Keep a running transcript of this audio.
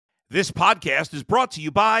This podcast is brought to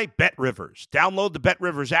you by BetRivers. Download the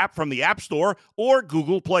BetRivers app from the App Store or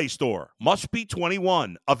Google Play Store. Must be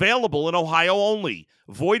 21. Available in Ohio only.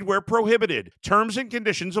 Void where prohibited. Terms and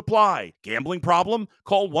conditions apply. Gambling problem?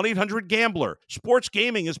 Call 1-800-GAMBLER. Sports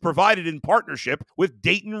gaming is provided in partnership with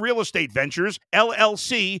Dayton Real Estate Ventures,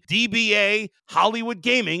 LLC, DBA, Hollywood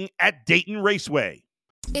Gaming at Dayton Raceway.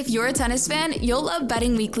 If you're a tennis fan, you'll love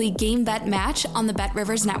Betting Weekly Game Bet Match on the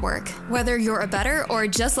BetRivers Network. Whether you're a bettor or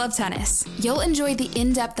just love tennis, you'll enjoy the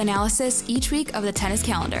in-depth analysis each week of the tennis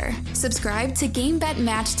calendar. Subscribe to Game Bet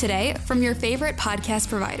Match today from your favorite podcast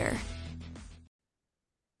provider.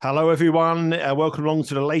 Hello, everyone. Welcome along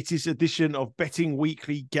to the latest edition of Betting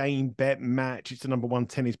Weekly Game Bet Match. It's the number one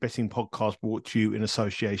tennis betting podcast brought to you in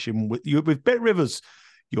association with BetRivers,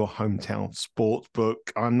 your hometown sports book.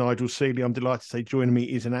 I'm Nigel Seeley. I'm delighted to say joining me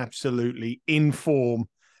is an absolutely in form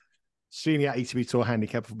senior ATP Tour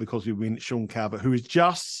handicapper because we win Sean Calvert, who is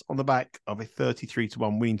just on the back of a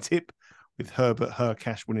 33-1 winning tip with Herbert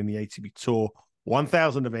Hurkacz winning the ATP Tour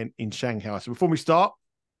 1000 event in Shanghai. So before we start,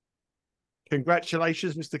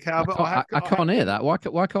 congratulations, Mr. Calvert. I can't hear that. Why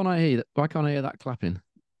can't I hear that? Why can't I hear that clapping?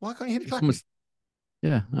 Why can't you hear the clapping?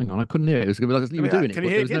 Yeah, hang on. I couldn't hear it. It was going to be like you were doing it, but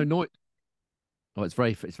there was no noise. Oh, it's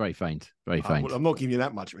very faint. Very faint. Well, I'm not giving you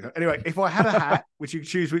that much. Anyway, if I had a hat, which you can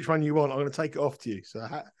choose which one you want, I'm going to take it off to you. So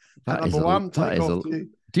hat number one, take it off to you.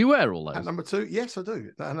 Do you wear all those? Hat number two, yes, I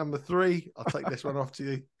do. Hat number three, I'll take this one off to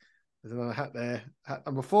you. There's another hat there. Hat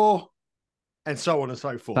number four, and so on and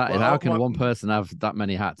so forth. How can one person have that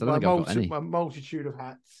many hats? I don't think I've got any. My multitude of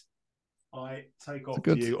hats, I take off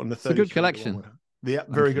to you on the 30th. It's a good collection. Yeah,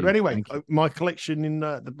 very good. Anyway, my collection in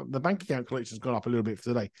the bank account collection has gone up a little bit for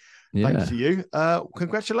today. Yeah. Thanks to you.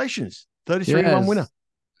 Congratulations. 33-1 winner.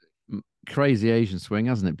 Crazy Asian swing,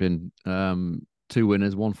 hasn't it been? 2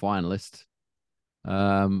 winners, 1 finalist.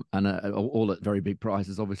 And all at very big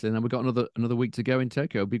prizes, obviously. And then we've got another week to go in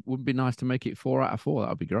Tokyo. Wouldn't be nice to make it 4 out of 4. That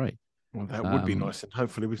would be great. Well, that would be nice. And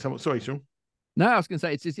hopefully with someone. Sorry, Sean. No, I was going to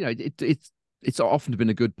say, it's just, it's often been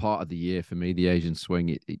a good part of the year for me, the Asian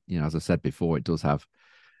swing. As I said before, it does have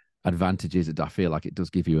advantages. I feel like it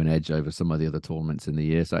does give you an edge over some of the other tournaments in the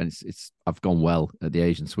year. So I've gone well at the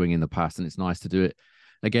Asian swing in the past, and it's nice to do it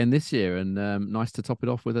again this year, and nice to top it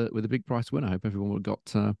off with a big price win. I hope everyone got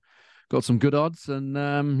some good odds and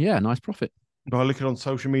nice profit. By looking on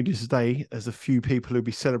social media today, there's a few people who'll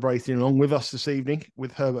be celebrating along with us this evening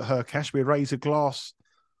with Herbert Hurkacz. We raise a glass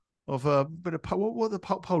of a bit of what the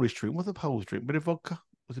Polish drink? What the Poles drink? Bit of vodka?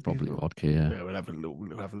 Was it probably vodka? Yeah, we'll have a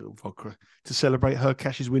little vodka to celebrate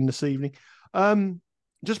Hurkacz's win this evening.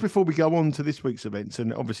 Just before we go on to this week's events,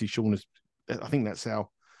 and obviously Sean is, I think that's our,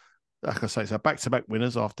 like I say, it's our back-to-back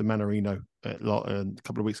winners after Manarino a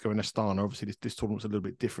couple of weeks ago in Astana. Obviously, this tournament's a little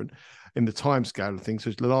bit different in the time scale of things.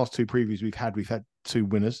 So the last 2 previews we've had 2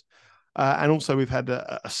 winners. And also we've had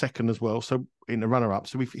a second as well. So in the runner-up.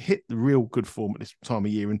 So we've hit the real good form at this time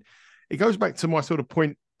of year. And it goes back to my sort of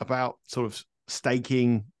point about sort of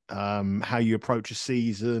staking, how you approach a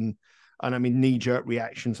season. And I mean, knee-jerk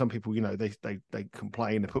reaction. Some people, they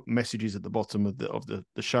complain, they put messages at the bottom of the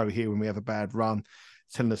show here when we have a bad run,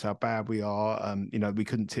 telling us how bad we are. We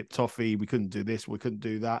couldn't tip toffee, we couldn't do this, we couldn't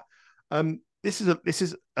do that. This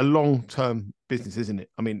is a long-term business, isn't it?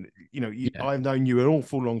 I mean, I've known you an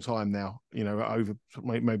awful long time now, over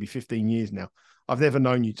maybe 15 years now. I've never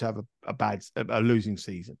known you to have a losing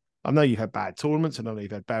season. I know you've had bad tournaments, and I know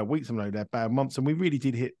you've had bad weeks, I know you've had bad months, and we really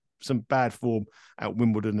did hit some bad form at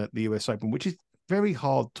Wimbledon at the US Open, which is very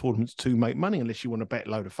hard tournaments to make money unless you want to bet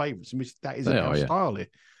a load of favourites, which that isn't our style here.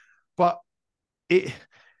 But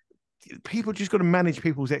people just got to manage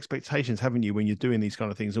people's expectations, haven't you, when you're doing these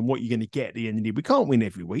kind of things and what you're going to get at the end of the year. We can't win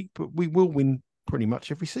every week, but we will win pretty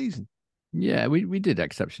much every season. Yeah, we did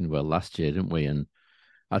exceptionally well last year, didn't we? And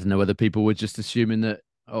I don't know whether people were just assuming that,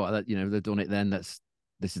 they've done it then,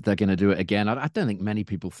 they're going to do it again. I don't think many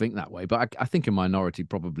people think that way, but I think a minority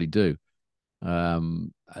probably do.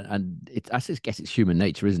 And I just guess it's human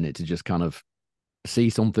nature, isn't it, to just kind of see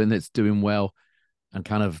something that's doing well and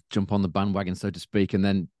kind of jump on the bandwagon, so to speak. And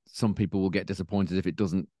then some people will get disappointed if it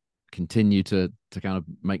doesn't continue to kind of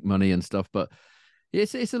make money and stuff. But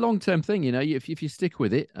it's a long-term thing, if you stick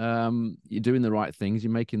with it, you're doing the right things,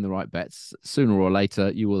 you're making the right bets. Sooner or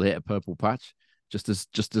later, you will hit a purple patch, just as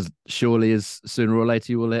surely as sooner or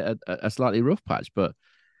later you will hit a slightly rough patch. But,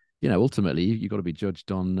 ultimately, you've got to be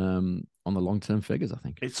judged on the long-term figures, I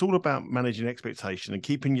think. It's all about managing expectation and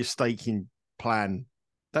keeping your staking plan.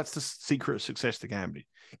 That's the secret of success to gambling.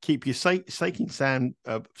 Keep your staking stand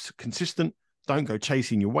consistent. Don't go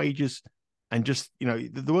chasing your wages. And just,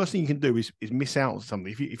 the worst thing you can do is miss out on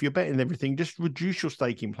something. If you're betting everything, just reduce your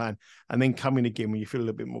staking plan and then come in again when you feel a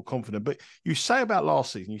little bit more confident. But you say about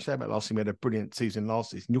last season, we had a brilliant season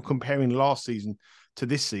last season. You're comparing last season to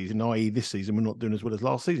this season, i.e. this season, we're not doing as well as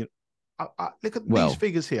last season. Look at these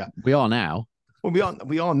figures here. We are now. Well,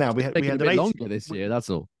 we are now. We had a bit longer this year, that's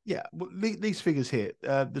all. Yeah, well, these figures here,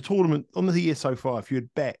 the tournament, on the year so far, if you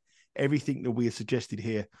had bet everything that we have suggested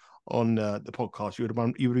here on the podcast, you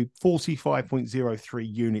would be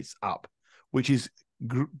 45.03 units up, which is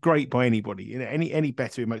great by anybody. Any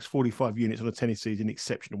better who makes 45 units on a tennis season,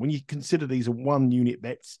 exceptional. When you consider these are 1 unit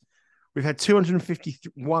bets, we've had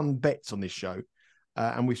 251 bets on this show,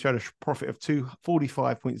 and we've showed a profit of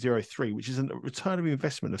 245.03, which is a return of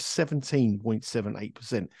investment of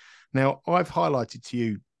 17.78%. Now, I've highlighted to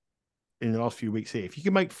you in the last few weeks here, if you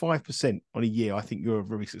can make 5% on a year, I think you're a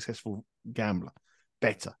very successful gambler.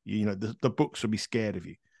 Better, the books will be scared of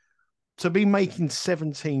you. To be making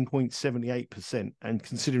 17.78% and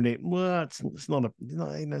considering it, well, it's not as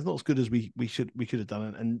good as we could have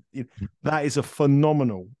done, and that is a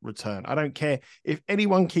phenomenal return. I don't care if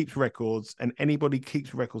anyone keeps records, and anybody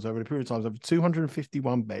keeps records over a period of time over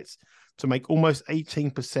 251 bets to make almost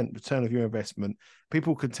 18% return of your investment.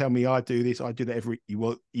 People can tell me I do this, I do that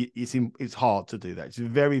it's hard to do that. It's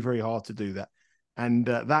very, very hard to do that. And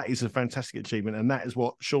that is a fantastic achievement. And that is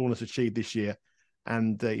what Sean has achieved this year.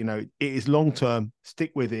 And, it is long-term.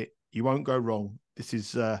 Stick with it. You won't go wrong. This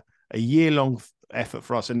is a year-long effort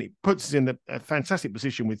for us. And it puts us in a fantastic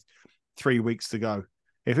position with 3 weeks to go.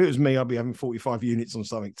 If it was me, I'd be having 45 units on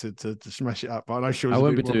something to smash it up. But I know Sean's I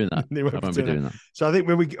won't be doing that. I won't be doing that. So I think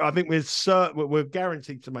we're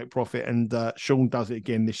guaranteed to make profit, and Sean does it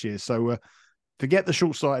again this year. So forget the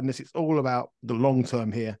short-sightedness. It's all about the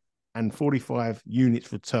long-term here. And 45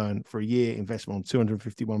 units return for a year investment on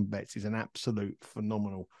 251 bets is an absolute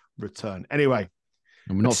phenomenal return. Anyway.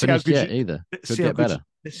 And we're not finished yet either. Could get better.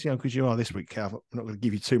 Let's see how good you are this week, Calvert. We're not going to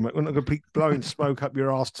give you too much. We're not going to be blowing smoke up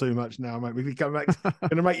your ass too much now, mate. We're going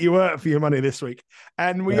to make you work for your money this week.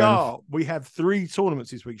 And we have 3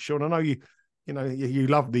 tournaments this week, Sean. I know you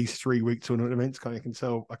love these 3-week tournament events. I can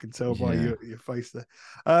tell by your face there.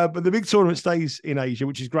 But the big tournament stays in Asia,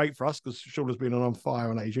 which is great for us because Sean has been on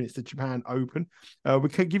fire on Asia. It's the Japan Open. We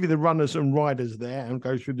can give you the runners and riders there and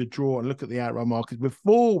go through the draw and look at the outright markets.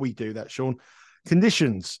 Before we do that, Sean,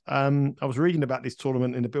 conditions. I was reading about this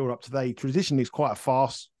tournament in the build-up today. Traditionally, it's quite a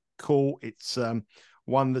fast call. It's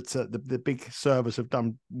one that the big servers have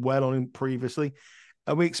done well on previously.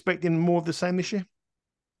 Are we expecting more of the same this year?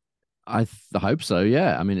 I hope so,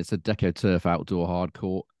 yeah. I mean, it's a Deco Turf outdoor hard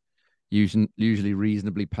court, usually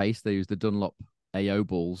reasonably paced. They used the Dunlop AO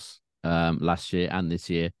balls last year and this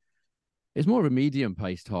year. It's more of a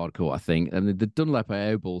medium-paced hard court, I think. And the Dunlop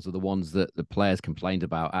AO balls are the ones that the players complained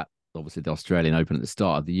about at, obviously, the Australian Open at the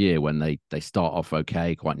start of the year when they start off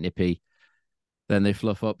okay, quite nippy. Then they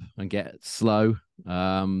fluff up and get slow.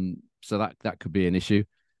 So that could be an issue.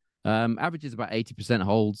 Average is about 80%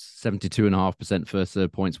 holds, 72.5% first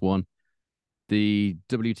serve points won. The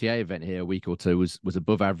WTA event here a week or two was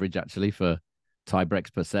above average, actually, for tie breaks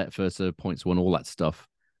per set, first serve points won, all that stuff.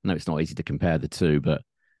 I know it's not easy to compare the two, but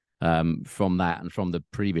from that and from the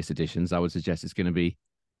previous editions, I would suggest it's going to be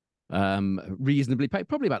reasonably paid,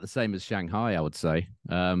 probably about the same as Shanghai, I would say.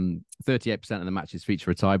 38% of the matches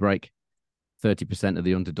feature a tie break, 30% of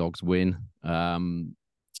the underdogs win.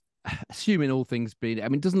 Assuming all things being, I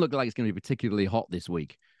mean, it doesn't look like it's going to be particularly hot this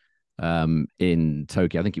week in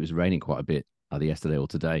Tokyo. I think it was raining quite a bit either yesterday or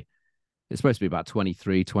today. It's supposed to be about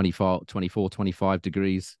 23, 24, 25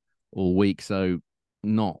 degrees all week. So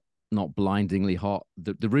not blindingly hot.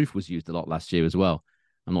 The roof was used a lot last year as well.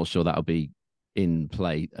 I'm not sure that'll be in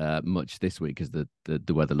play much this week because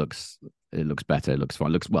the weather looks better. It looks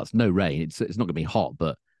fine. It's no rain. It's not going to be hot,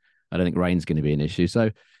 but I don't think rain's going to be an issue.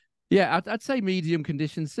 So yeah, I'd say medium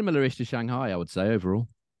conditions, similar-ish to Shanghai, I would say, overall.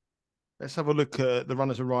 Let's have a look at the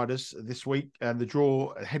runners and riders this week. The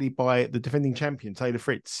draw headed by the defending champion, Taylor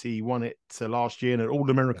Fritz. He won it last year in an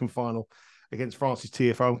All-American final against Francis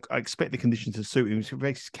Tiafoe. I expect the conditions to suit him. He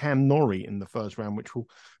faces Cam Norrie in the first round, which will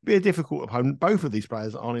be a difficult opponent. Both of these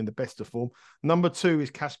players aren't in the best of form. Number 2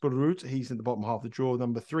 is Casper Ruud. He's in the bottom half of the draw.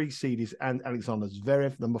 Number 3 seed is Alexander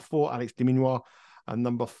Zverev. Number 4, Alex de Minaur. And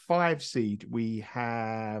number 5 seed, we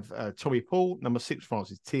have Tommy Paul. Number 6,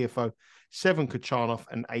 Francis Tiafoe. 7, Kachanov.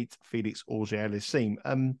 And 8, Felix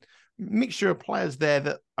Auger-Aliassime. Mixture of players there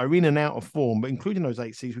that are in and out of form, but including those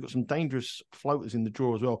 8 seeds, we've got some dangerous floaters in the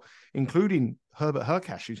draw as well, including Herbert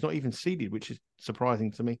Hurkacz, who's not even seeded, which is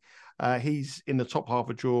surprising to me. He's in the top half of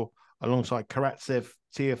the draw alongside Karatsev,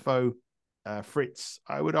 Tiafoe, Fritz.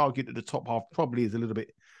 I would argue that the top half probably is a little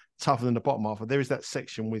bit tougher than the bottom half. But there is that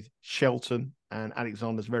section with Shelton and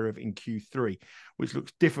Alexander Zverev in Q3, which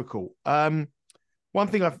looks difficult. One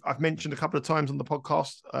thing I've mentioned a couple of times on the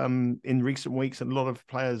podcast in recent weeks, and a lot of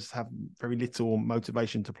players have very little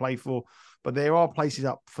motivation to play for, but there are places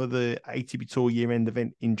up for the ATP Tour year-end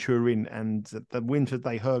event in Turin, and the win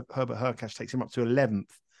today, Herbert Hurkacz takes him up to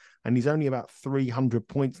 11th, and he's only about 300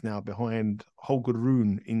 points now behind Holger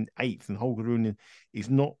Rune in 8th, and Holger Rune is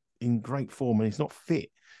not in great form and he's not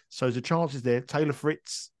fit. So the chances there. Taylor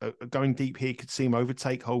Fritz going deep here could see him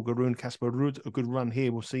overtake Holger Rune. Casper Ruud, a good run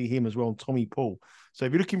here. We'll see him as well. And Tommy Paul. So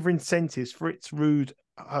if you're looking for incentives, Fritz, Ruud,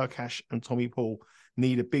 Hurkacz and Tommy Paul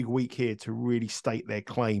need a big week here to really state their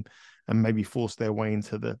claim and maybe force their way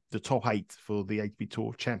into the top 8 for the ATP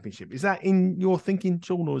Tour Championship. Is that in your thinking,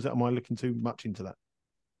 Sean, or am I looking too much into that?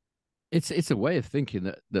 It's a way of thinking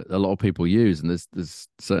that a lot of people use, and there's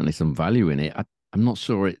certainly some value in it. I'm not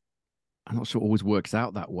sure it always works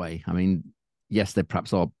out that way. I mean, yes, they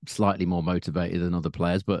perhaps are slightly more motivated than other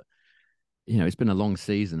players, but it's been a long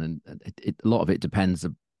season, and a lot of it depends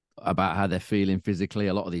about how they're feeling physically.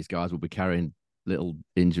 A lot of these guys will be carrying little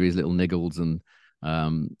injuries, little niggles, and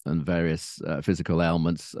various physical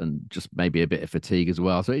ailments, and just maybe a bit of fatigue as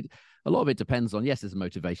well. So a lot of it depends on, yes, there's a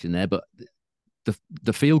motivation there, but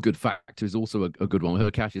the feel good factor is also a good one.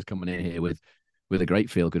 Hurkacz is coming in here with a great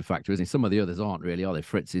feel good factor, isn't he? Some of the others aren't really, are they?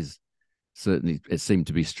 Fritz is certainly, it seemed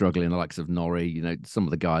to be struggling. The likes of Norrie, some of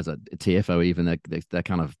the guys at TFO even,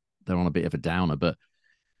 they're on a bit of a downer. But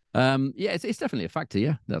it's definitely a factor.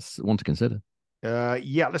 Yeah, that's one to consider.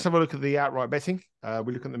 Let's have a look at the outright betting.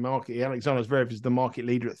 We look at the market. Alexander Zverev is the market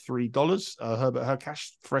leader at $3. Herbert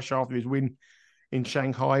Hurkacz, fresh after his win in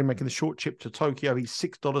Shanghai, making the short trip to Tokyo. He's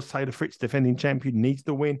 $6. Taylor Fritz, defending champion, needs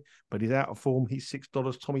the win, but he's out of form. He's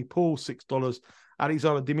 $6. Tommy Paul, $6.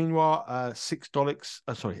 Alexander Diminois,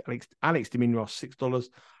 $6. Alex Diminois, $6.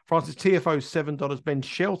 Francis Tiafoe, $7. Ben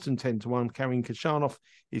Shelton, 10-1. Karin Khachanov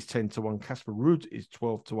is 10-1. Casper Ruud is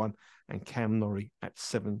 12-1. And Cam Norrie at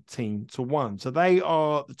 17-1. So they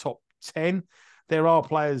are the top 10. There are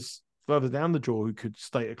players further down the draw who could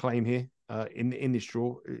state a claim here in this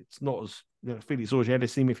draw. It's not as, Felix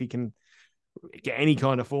Auger-Aliassime, if he can get any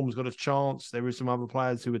kind of form, has got a chance. There is some other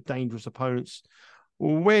players who are dangerous opponents.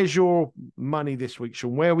 Well, where's your money this week,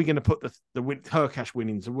 Sean? Where are we going to put the Hurkacz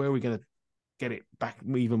winnings, and where are we going to get it back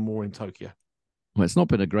even more in Tokyo? Well, it's not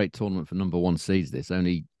been a great tournament for number one seeds. This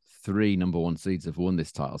only 3 number one seeds have won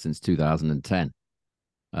this title since 2010.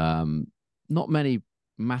 Not many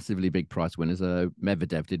massively big price winners.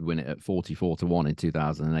 Medvedev did win it at 44-1 in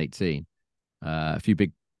 2018. A few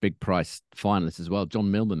big price finalists as well. John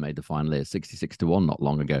Millman made the final here, 66-1 not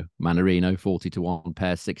long ago. Manarino, 40-1.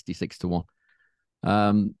 Pair, 66-1.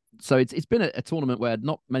 So it's been a tournament where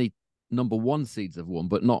not many number one seeds have won,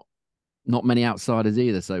 but not many outsiders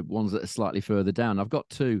either. So ones that are slightly further down. I've got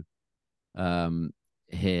 2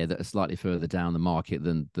 here that are slightly further down the market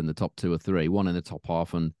than the top 2 or 3. One in the top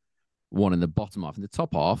half and one in the bottom half. In the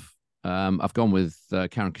top half, I've gone with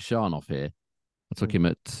Karin Khachanov here. I took him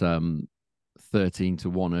at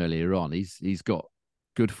 13-1 earlier on. He's got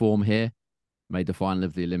good form here. Made the final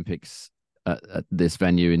of the Olympics at this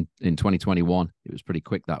venue in 2021. It was pretty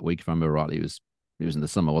quick that week, if I remember rightly. It was in the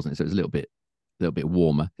summer, wasn't it? So it was a little bit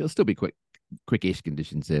warmer. It'll still be quickish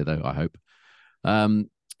conditions here, though, I hope.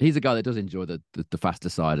 He's a guy that does enjoy the faster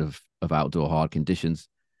side of outdoor hard conditions.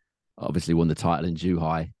 Obviously won the title in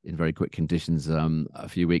Zhuhai in very quick conditions a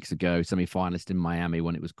few weeks ago. Semi-finalist in Miami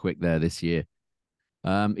when it was quick there this year.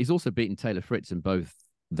 He's also beaten Taylor Fritz in both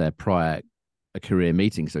their prior career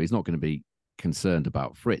meetings, so he's not going to be concerned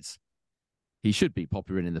about Fritz. He should beat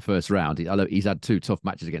Popyrin in the first round. He's had 2 tough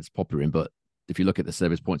matches against Popyrin, but if you look at the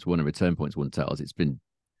service points won and return points won totals, it's been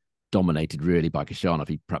dominated really by Khachanov.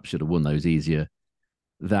 He perhaps should have won those easier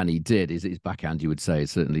than he did. His backhand, you would say,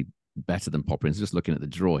 is certainly better than Popyrin's. Just looking at the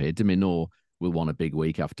draw here, Diminor will want a big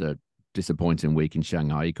week after a disappointing week in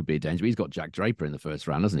Shanghai. He could be a danger. He's got Jack Draper in the first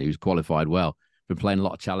round, hasn't he? Who's qualified well. Been playing a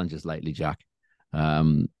lot of challenges lately, Jack.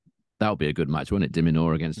 That'll be a good match, won't it?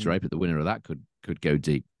 Diminor against Draper. The winner of that could go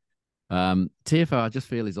deep. TFO, I just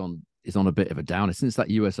feel is on a bit of a downer since that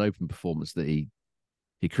US Open performance that he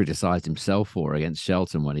criticised himself for against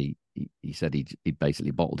Shelton when he said he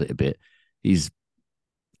basically bottled it a bit.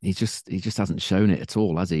 He just hasn't shown it at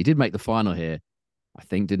all, has he? He did make the final here, I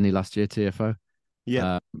think, didn't he, last year, TFO?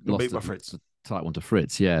 Yeah, lost by Fritz. Tight one to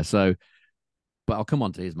Fritz, yeah. So, but I'll come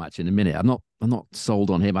on to his match in a minute. I'm not sold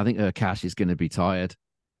on him. I think Hurkacz is going to be tired.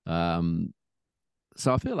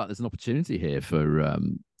 So I feel like there's an opportunity here for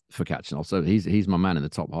Khachanov. So he's my man in the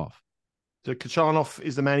top half. So Khachanov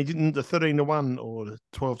is the man. He didn't, the 13-1 or the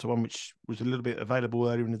 12-1, which was a little bit available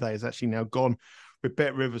earlier in the day, is actually now gone with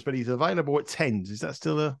Bet Rivers, but he's available at 10s. Is that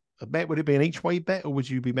still a bet? Would it be an each way bet, or would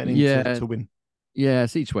you be betting to win? Yeah,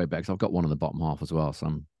 it's each way bet, 'cause I've got one in the bottom half as well, so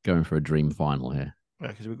I'm going for a dream final here.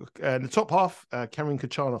 Because we've got in the top half, Karen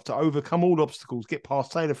Kachanov to overcome all obstacles, get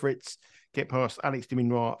past Taylor Fritz, get past Alex de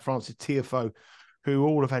Minaur, Francis Tiafoe, who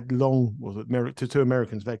all have had two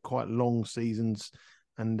Americans have had quite long seasons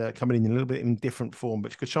and coming in a little bit in different form.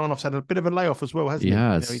 But Kachanov's had a bit of a layoff as well, hasn't he?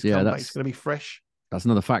 His comeback's going to be fresh. That's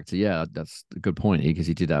another factor. Yeah, that's a good point, because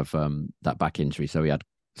he did have that back injury, so he had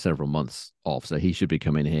several months off. So he should be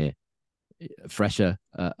coming here fresher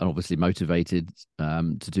and obviously motivated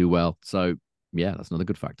to do well. So yeah, that's another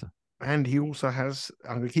good factor. And he also has,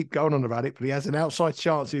 I'm going to keep going on about it, but he has an outside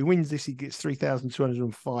chance. If he wins this, he gets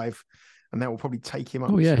 3,205, and that will probably take him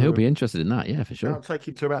up. Oh yeah, he'll be interested in that. Yeah, for sure. That'll take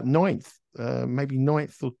him to about 9th, maybe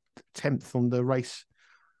 9th or 10th on the race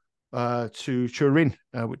to Turin,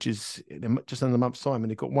 which is just under a month's time. And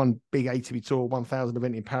they've got one big ATP Tour 1,000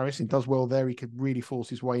 event in Paris. He does well there. He could really force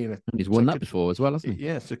his way in. He's won that before as well, hasn't he?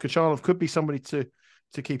 Yeah, so Kachanov could be somebody to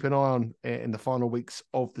keep an eye on in the final weeks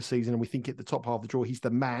of the season. And we think at the top half of the draw, he's the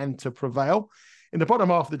man to prevail. In the bottom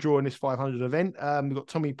half of the draw in this 500 event, we've got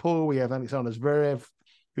Tommy Paul, we have Alexander Zverev,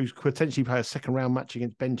 who's potentially play a second round match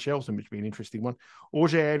against Ben Shelton, which would be an interesting one.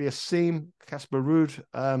 Auger-Aliassime, Casper Ruud.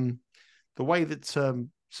 The way that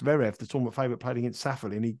Zverev, the tournament favourite, played against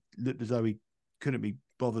Safin, he looked as though he couldn't be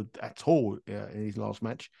bothered at all in his last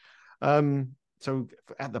match. So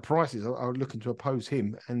at the prices, I'm looking to oppose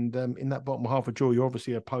him. And in that bottom half of draw, you're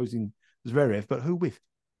obviously opposing Zverev, but who with?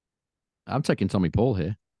 I'm taking Tommy Paul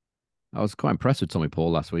here. I was quite impressed with Tommy Paul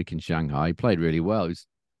last week in Shanghai. He played really well. He was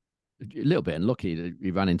a little bit unlucky. He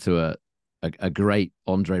ran into a great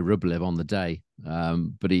Andrei Rublev on the day,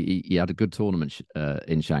 but he had a good tournament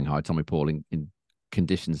in Shanghai, Tommy Paul, in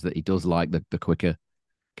conditions that he does like, the quicker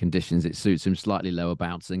conditions. It suits him, slightly lower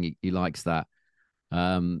bouncing. He likes that.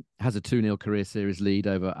 Has a 2-0 career series lead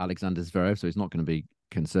over Alexander Zverev, so he's not going to be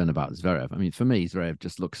concerned about Zverev. I mean, for me, Zverev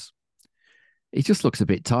just looks a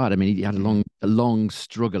bit tired. I mean, he had a long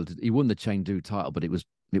struggle. He won the Chengdu title, but it was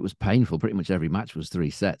painful. Pretty much every match was 3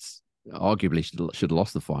 sets. Arguably should have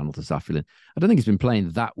lost the final to Safin. I don't think he's been playing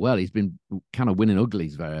that well. He's been kind of winning ugly,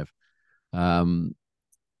 Zverev. I'm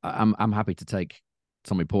happy to take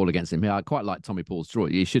Tommy Paul against him here. I quite like Tommy Paul's draw.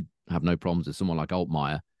 He should have no problems with someone like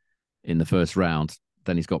Altmaier in the first round.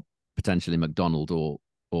 Then he's got potentially McDonald or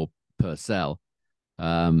Purcell.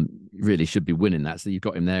 Really should be winning that. So you've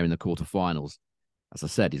got him there in the quarterfinals. As I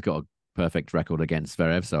said, he's got a perfect record against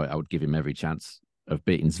Zverev, so I would give him every chance of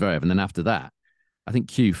beating Zverev. And then after that, I think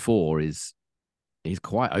Q4 is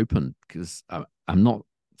quite open, because I'm not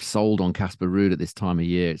sold on Casper Ruud at this time of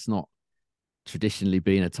year. It's not traditionally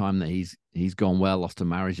been a time that he's gone well. Lost to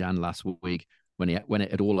Marijan last week when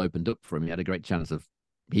it had all opened up for him.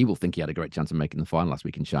 He will think he had a great chance of making the final last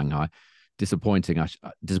week in Shanghai. Disappointed,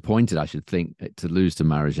 I should think, to lose to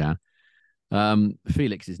Marijan.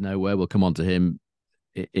 Felix is nowhere. We'll come on to him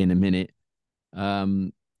in a minute.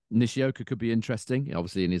 Nishioka could be interesting.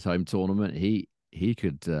 Obviously, in his home tournament, he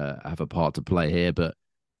could have a part to play here. But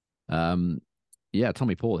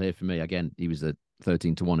Tommy Paul here for me. Again, he was a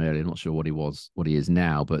 13-1 earlier. I'm not sure what he is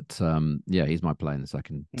now, but he's my play in the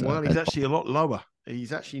second. Well, he's actually a lot lower.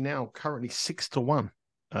 He's actually now currently 6-1.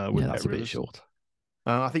 That's a bit short.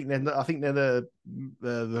 I think they're the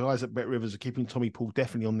guys at Bet Rivers are keeping Tommy Paul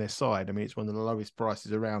definitely on their side. I mean, it's one of the lowest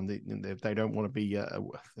prices around. They don't want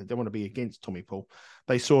to be against Tommy Paul.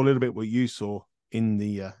 They saw a little bit what you saw in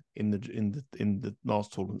the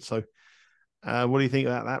last tournament. So, what do you think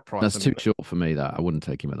about that price? That's too short for me. That I wouldn't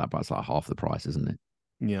take him at that price. Like half the price, isn't it?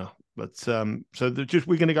 Yeah, but we're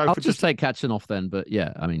going to go. I'll just take Kachanov then. But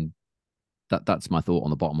yeah, I mean, that's my thought on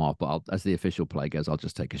the bottom half. But as the official play goes, I'll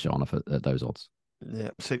just take Kachanov at those odds. Yeah,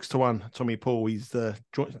 6-1. Tommy Paul, he's the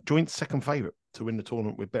joint second favourite to win the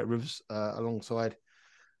tournament with Bet Rivers alongside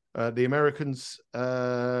the Americans,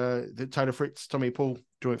 the Taylor Fritz, Tommy Paul,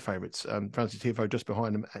 joint favourites. Francis Tiafoe just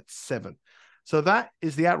behind them at 7. So that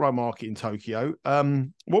is the outright market in Tokyo.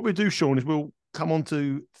 What we'll do, Sean, is we'll come on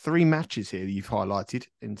to 3 matches here that you've highlighted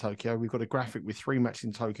in Tokyo. We've got a graphic with 3 matches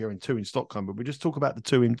in Tokyo and 2 in Stockholm, but we'll just talk about the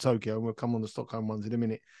 2 in Tokyo and we'll come on the Stockholm ones in a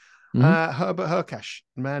minute. Herbert Hurkacz,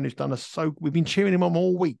 man who's done we've been cheering him on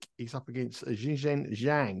all week. He's up against Zhizhen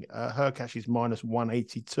Zhang. Hurkacz is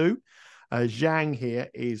 -182. Zhang here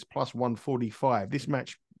is +145. This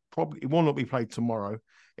match it will not be played tomorrow.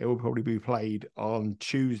 It will probably be played on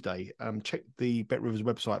Tuesday. Check the Bet Rivers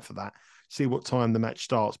website for that. See what time the match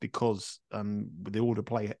starts, because the order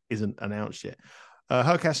play isn't announced yet.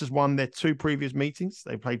 Hurkacz has won their 2 previous meetings.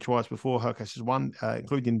 They played twice before. Hurkacz has won,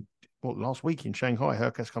 including last week in Shanghai.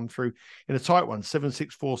 Hurkacz come through in a tight one,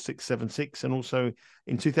 7-6, 4-6, 7-6. And also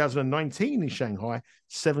in 2019 in Shanghai,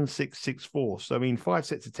 7-6, 6-4. So, I mean, 5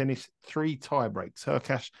 sets of tennis, 3 tie breaks.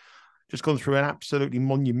 Hurkacz just gone through an absolutely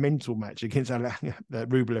monumental match against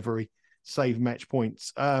Rublev, save match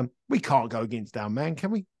points. We can't go against our man,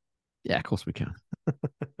 can we? Yeah, of course we can.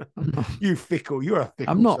 You're a fickle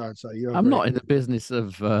I'm not. so I'm not in the business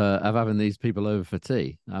of having these people over for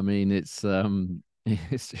tea. I mean, it's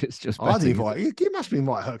it's just. I'd invite you. You must be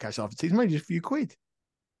invite Hurkacz after tea. It's maybe just a few quid.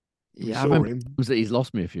 Yeah, I remember him. That he's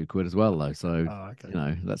lost me a few quid as well, though. So you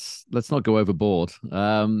know, let's not go overboard.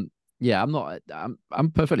 Yeah, I'm not.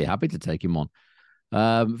 I'm perfectly happy to take him on.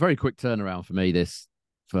 Very quick turnaround for me. This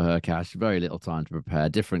for Hurkacz. Very little time to prepare.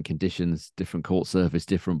 Different conditions, different court surface,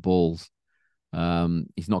 different balls.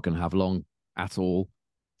 He's not going to have long at all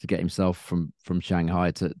to get himself from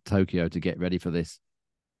Shanghai to Tokyo to get ready for this.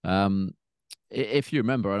 If you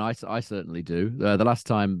remember, and I certainly do, the last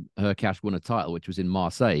time Hurkacz won a title, which was in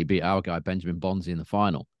Marseille, he beat our guy Benjamin Bonzi in the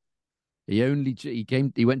final. He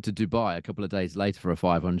went to Dubai a couple of days later for a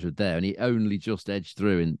 500 there, and he only just edged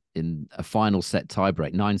through in a final set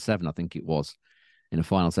tiebreak, 9-7, I think it was, in a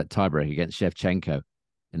final set tiebreak against Shevchenko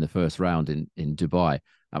in the first round in Dubai.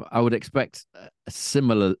 I would expect a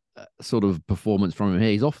similar sort of performance from him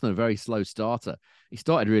here. He's often a very slow starter. He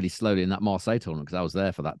started really slowly in that Marseille tournament because I was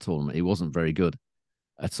there for that tournament. He wasn't very good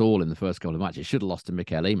at all in the first couple of matches. He should have lost to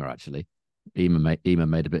Mikael Ymer, actually. Ymer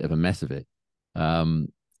made a bit of a mess of it.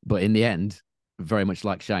 But in the end, very much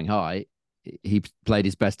like Shanghai, he played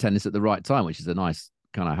his best tennis at the right time, which is a nice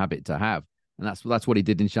kind of habit to have. And that's what he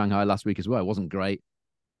did in Shanghai last week as well. It wasn't great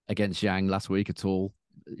against Zhang last week at all.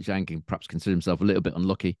 Zhang can perhaps consider himself a little bit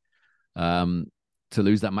unlucky to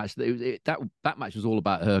lose that match. That match was all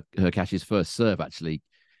about Hurkacz's first serve, actually.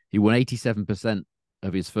 He won 87%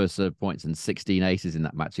 of his first serve points and 16 aces in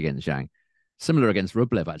that match against Zhang. Similar against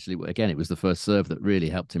Rublev, actually. Again, it was the first serve that really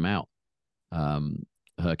helped him out,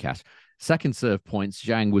 Hurkacz. Second serve points,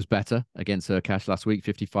 Zhang was better against Hurkacz last week,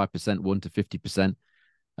 55% won to 50%.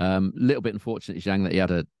 Little bit unfortunate, Zhang, that he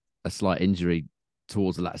had a slight injury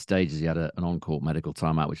towards the latter stages. He had an on-court medical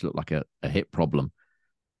timeout, which looked like a hip problem.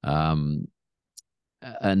 And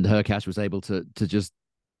Hurkacz was able to just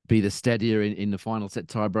be the steadier in the final set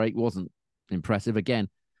tiebreak. Wasn't impressive. Again,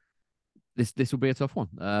 this will be a tough one.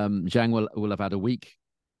 Zhang will have had a week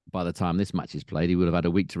by the time this match is played. He would have had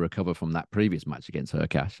a week to recover from that previous match against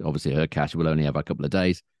Hurkacz. Obviously, Hurkacz will only have a couple of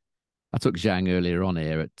days. I took Zhang earlier on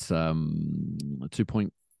here at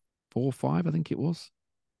 2.45, I think it was.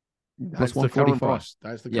 That's plus 145.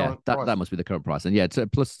 That's the current price. That must be the current price. And yeah, it's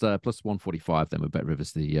plus 145 then with Bet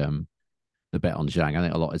Rivers, the bet on Zhang. I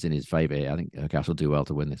think a lot is in his favour here. I think Hurkacz will do well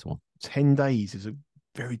to win this one. 10 days is a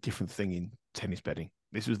very different thing in tennis betting.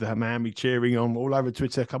 This was the Miami cheering on all over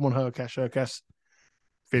Twitter. Come on, Hurkacz.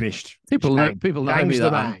 Finished. People know me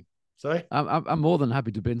that man. Sorry? I'm more than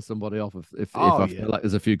happy to bin somebody off if I feel like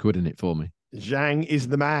there's a few quid in it for me. Zhang is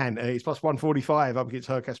the man. It's plus 145 up against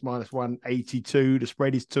Hurkacz minus 182. The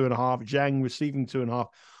spread is 2.5. Zhang receiving 2.5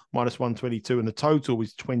 minus 122, and the total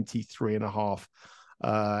is 23.5.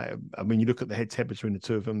 I mean, you look at the head-to-head between the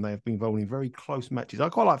two of them; they have been involved in very close matches. I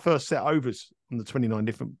quite like first set overs on the 29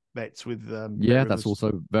 different bets with. That's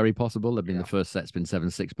also very possible. I mean, the first set's been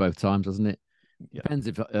 7-6 both times, hasn't it? Yeah. Depends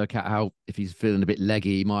if he's feeling a bit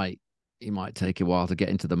leggy, he might take a while to get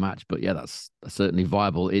into the match, but yeah, that's certainly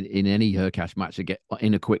viable in any Hurkacz match to get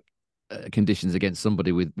in a quick conditions against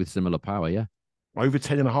somebody with similar power. Yeah, over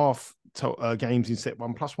 10.5 games in set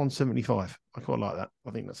one plus 175. I quite like that.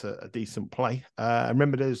 I think that's a decent play.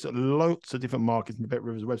 Remember, there's lots of different markets in the Bet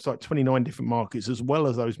Rivers website, 29 different markets, as well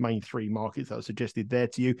as those main 3 markets that are suggested there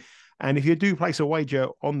to you. And if you do place a wager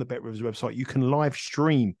on the Bet Rivers website, you can live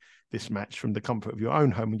stream this match from the comfort of your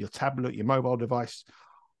own home, with your tablet, your mobile device,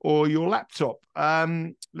 or your laptop.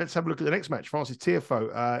 Let's have a look at the next match. Francis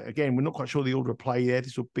Tiafoe. Again, we're not quite sure the order of play there.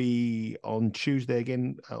 This will be on Tuesday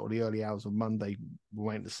again, or the early hours of Monday. We're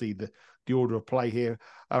waiting to see the order of play here.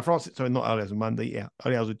 Not early hours of Monday. Yeah,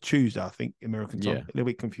 early hours of Tuesday, I think, American time. Yeah. A little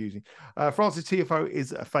bit confusing. Francis Tiafoe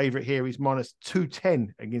is a favourite here. He's minus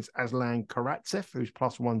 210 against Aslan Karatsev, who's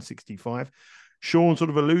plus 165. Sean sort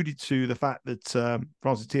of alluded to the fact that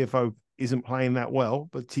Francis Tiafoe isn't playing that well,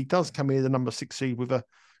 but he does come in the number 6 seed with a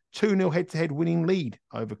 2-0 head-to-head winning lead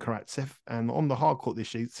over Karatsev. And on the hard court this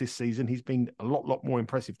season, he's been a lot more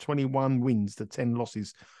impressive. 21 wins to 10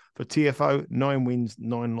 losses for Tiafoe, 9 wins,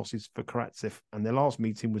 9 losses for Karatsev. And their last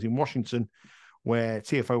meeting was in Washington, where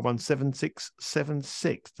Tiafoe won 7-6,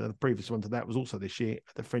 7-6. The previous one to that was also this year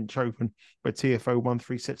at the French Open, where Tiafoe won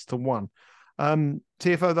 3 sets to 1.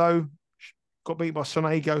 Tiafoe, though, got beat by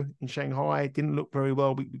Sonego in Shanghai. Didn't look very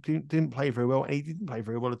well. We didn't play very well, and he didn't play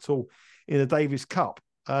very well at all in the Davis Cup.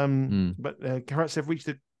 But Karatsev reached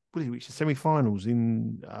the semi-finals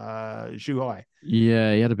in Shanghai.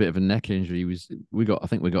 Yeah, he had a bit of a neck injury. I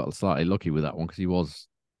think we got slightly lucky with that one because he was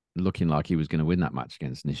looking like he was going to win that match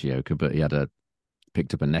against Nishioka, but he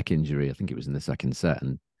picked up a neck injury. I think it was in the second set,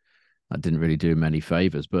 and that didn't really do him any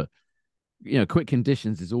favors. But quick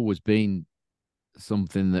conditions has always been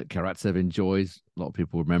something that Karatsev enjoys. A lot of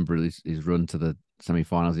people remember his run to the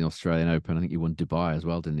semi-finals in the Australian Open. I think he won Dubai as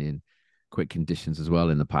well, didn't he? In quick conditions as well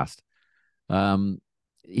in the past.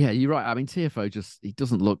 Yeah, you're right. I mean, TFO he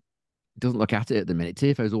doesn't look at it at the minute.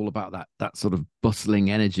 TFO's all about that sort of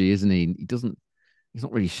bustling energy, isn't he? He's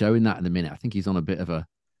not really showing that in the minute. I think he's on a bit of a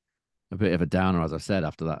downer, as I said,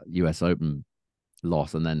 after that US Open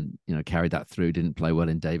loss, and then carried that through. Didn't play well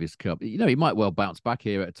in Davis Cup. He might well bounce back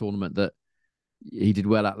here at a tournament that he did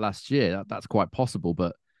well at last year. That's quite possible.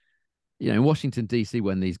 But in Washington DC,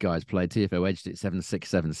 when these guys played, TFO edged it 7-6,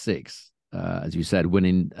 7-6. As you said,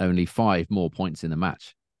 winning only 5 more points in the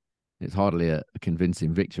match. It's hardly a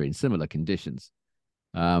convincing victory in similar conditions.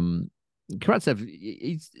 Karatsev,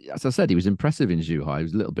 as I said, he was impressive in Shanghai. He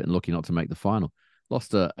was a little bit unlucky not to make the final.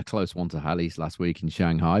 Lost a close one to Halys last week in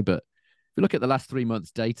Shanghai. But if you look at the last 3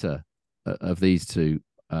 months' data of these two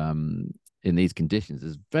in these conditions,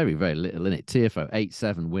 there's very, very little in it. TFO,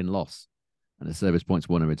 8-7 win-loss, and a service points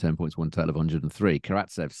won and return points won total of 103.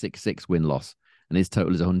 Karatsev, 6-6 win-loss, and his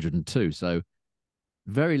total is 102. So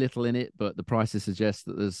very little in it, but the prices suggest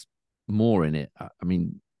that there's more in it. I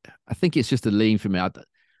mean, I think it's just a lean for me.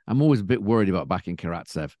 I'm always a bit worried about backing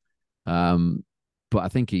Karatsev, but I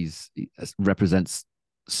think he represents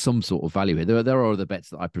some sort of value here. There are other bets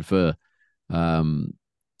that I prefer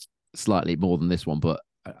slightly more than this one, but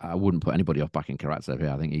I wouldn't put anybody off backing Karatsev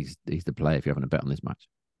here. I think he's the play if you're having a bet on this match.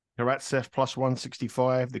 Karatsev plus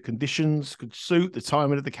 165. The conditions could suit. The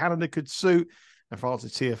timing of the calendar could suit. And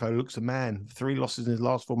Francis TFO looks a man. 3 losses in his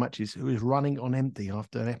last 4 matches, who is running on empty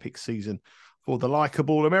after an epic season for the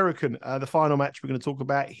likeable American. The final match we're going to talk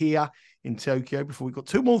about here in Tokyo before we've got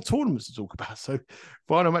 2 more tournaments to talk about. So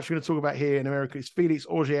final match we're going to talk about here in America is Felix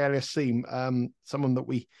Auger-Aliassime, someone that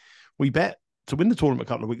we bet to win the tournament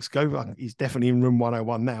a couple of weeks ago. He's definitely in room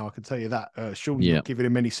 101 now, I can tell you that. Sean's not giving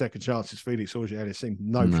him many second chances. Felix Auger-Aliassime,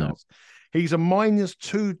 no chance. He's a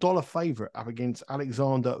 -$2 favourite up against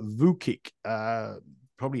Alexander Vukic.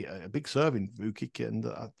 Probably a big serving Vukic, and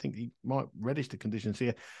I think he might relish the conditions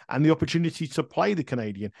here and the opportunity to play the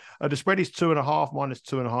Canadian. The spread is 2.5,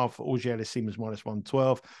 -2.5 for Auger-Aliassime is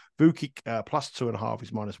 -112. Vukic plus 2.5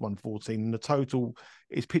 is -114, and the total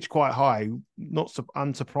is pitched quite high, not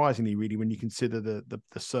unsurprisingly, really, when you consider the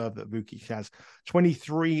serve that Vukic has.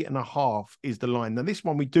 23.5 is the line. Now, this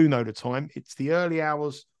one we do know the time. It's the early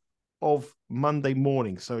hours of Monday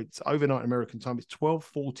morning, so it's overnight American time. It's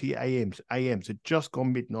 12:40 a.m. So just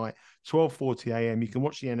gone midnight, 12:40 a.m. You can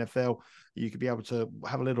watch the NFL. You could be able to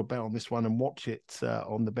have a little bet on this one and watch it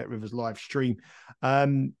on the Bet Rivers live stream.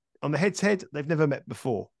 On the head-to-head, they've never met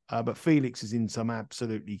before, but Felix is in some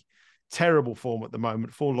absolutely terrible form at the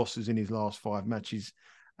moment. 4 losses in his last 5 matches,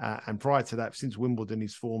 and prior to that, since Wimbledon,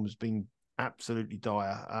 his form has been absolutely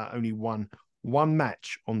dire. Only won 1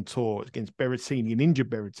 match on tour against Berrettini, an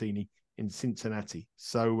injured Berrettini in Cincinnati.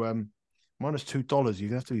 So -$2,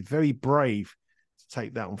 you have to be very brave to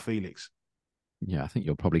take that on Felix. Yeah, I think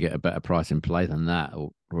you'll probably get a better price in play than that.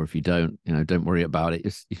 Or if you don't, don't worry about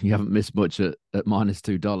it. You haven't missed much at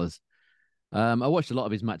 -$2. I watched a lot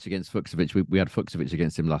of his match against Fucsovics. We had Fucsovics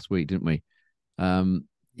against him last week, didn't we?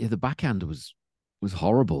 The backhand was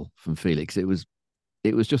horrible from Felix. It was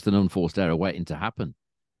just an unforced error waiting to happen.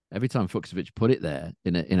 Every time Fucsovics put it there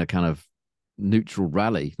in a kind of neutral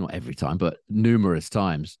rally, not every time, but numerous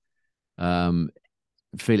times,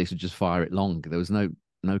 Felix would just fire it long. There was no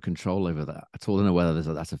control over that at all. I don't know whether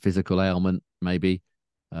that's a physical ailment, maybe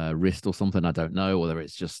wrist or something. I don't know, or whether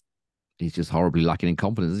it's just he's just horribly lacking in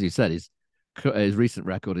confidence. As you said, his recent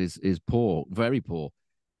record is poor, very poor.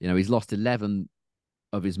 He's lost 11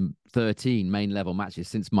 of his 13 main level matches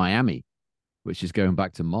since Miami, which is going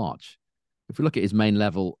back to March. If we look at his main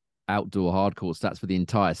level outdoor hardcourt stats for the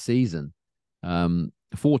entire season,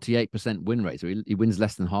 48% win rate. So he wins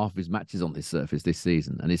less than half of his matches on this surface this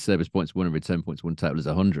season, and his service points won and return points won total is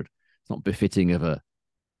 100. It's not befitting of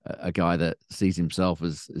a guy that sees himself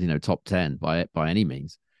as top 10 by any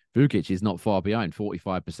means. Vukic is not far behind,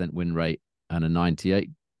 45% win rate and a 98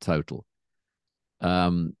 total.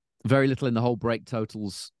 Very little in the whole break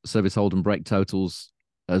totals, service hold and break totals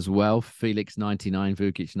as well. Felix 99,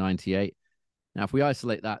 Vukic 98. Now, if we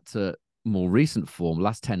isolate that to more recent form,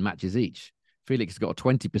 last 10 matches each, Felix has got a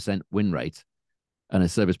 20% win rate and a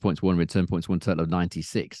service points won, return points won total of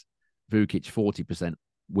 96. Vukic 40%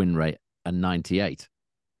 win rate and 98.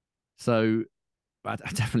 So I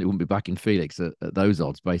definitely wouldn't be backing Felix at those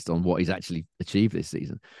odds based on what he's actually achieved this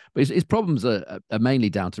season. But his problems are mainly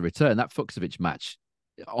down to return. That Fucsovic match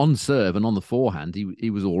on serve and on the forehand, he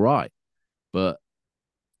was all right, but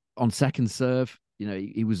on second serve,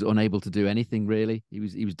 he was unable to do anything really.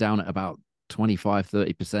 He was down at about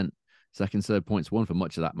 25-30% second serve points won for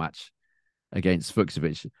much of that match against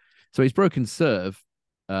Fucsovic. So he's broken serve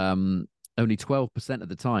only 12% of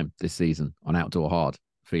the time this season on outdoor hard,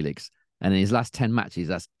 Felix. And in his last 10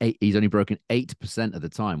 matches, he's only broken 8% of the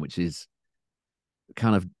time, which is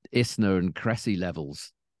kind of Isner and Cressy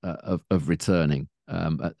levels of returning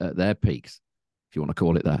at their peaks, if you want to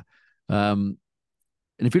call it that. And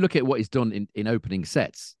if you look at what he's done in opening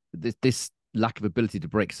sets, this lack of ability to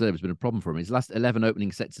break serve has been a problem for him. His last 11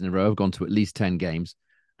 opening sets in a row have gone to at least 10 games,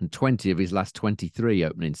 and 20 of his last 23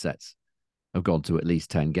 opening sets have gone to at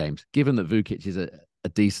least 10 games. Given that Vukic is a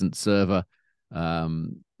decent server,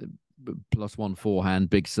 +1 forehand,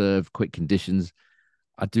 big serve, quick conditions,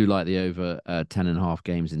 I do like the over 10.5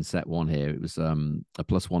 games in set one here. It was a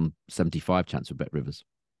 +175 chance for Bet Rivers.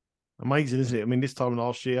 Amazing, isn't it? I mean, this time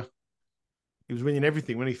last year, he was winning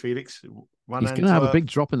everything, wasn't he, Felix? He's going to have a big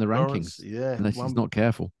drop in the Lawrence, rankings, unless he's not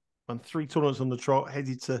careful. Won 3 tournaments on the trot,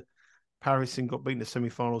 headed to Paris and got beaten in the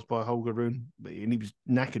semi-finals by Holger Rune. And he was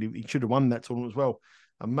knackered. He should have won that tournament as well.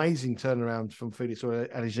 Amazing turnaround from Felix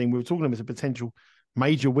Auger-Aliassime. We were talking to him as a potential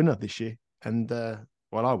major winner this year. And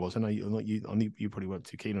well, I was. I know you probably weren't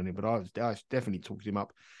too keen on him, but I definitely talked him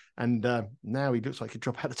up. And now he looks like he'd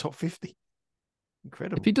drop out the top 50.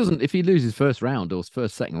 Incredible. If he loses first round or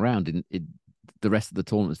second round in the rest of the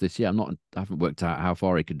tournaments this year, I haven't worked out how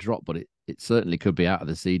far he could drop, but it certainly could be out of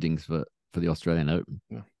the seedings for the Australian Open.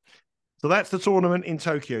 Yeah. So that's the tournament in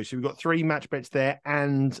Tokyo. So we've got 3 match bets there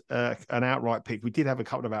and an outright pick. We did have a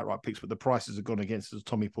couple of outright picks, but the prices have gone against us,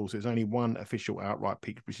 Tommy Paul. So there's only one official outright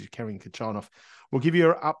pick, which is Karen Kachanov. We'll give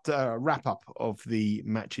you a wrap-up of the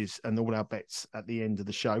matches and all our bets at the end of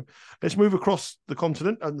the show. Let's move across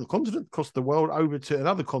across the world, over to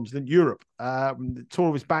another continent, Europe. The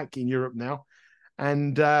tour is back in Europe now.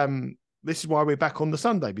 And this is why we're back on the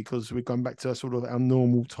Sunday, because we're going back to our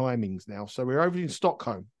normal timings now. So we're over in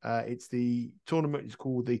Stockholm. It's the tournament is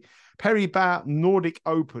called the Paribas Nordic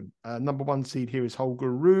Open. Number 1 seed here is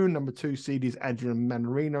Holger Rune. Number 2 seed is Adrian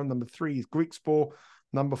Manarino. Number 3 is Griekspoor.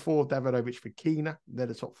 Number 4, Davidovich Fokina. They're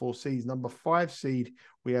the top 4 seeds. Number 5 seed,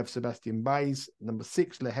 we have Sebastian Baez. Number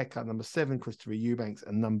 6, Lehecka. Number 7, Christopher Eubanks.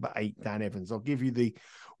 And number 8, Dan Evans. I'll give you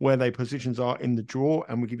where their positions are in the draw,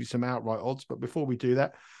 and we'll give you some outright odds. But before we do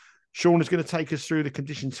that, Sean is going to take us through the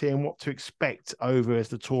conditions here and what to expect over as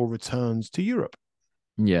the tour returns to Europe.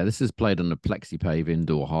 Yeah, this is played on a plexi-pave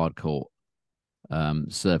indoor hard court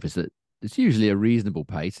surface. It's usually a reasonable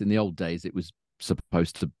pace. In the old days, it was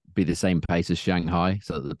supposed to be the same pace as Shanghai,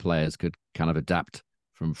 so that the players could kind of adapt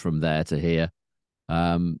from there to here.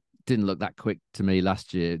 Didn't look that quick to me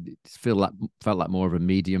last year. It felt like more of a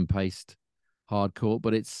medium-paced hard court,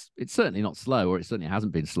 but it's certainly not slow, or it certainly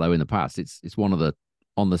hasn't been slow in the past. It's one of the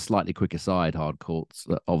on the slightly quicker side hard courts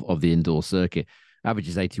of the indoor circuit.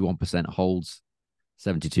 Averages 81% holds,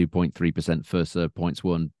 72.3% first serve points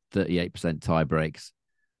won, 38% tie breaks.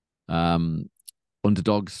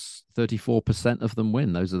 Underdogs, 34% of them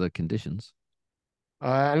win. Those are the conditions.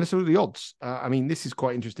 And let's look at the odds. I mean, this is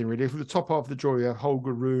quite interesting, really. For the top half of the draw, we have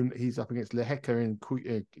Holger Rune. He's up against Lehecka in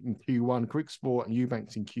Q1, Griekspoor and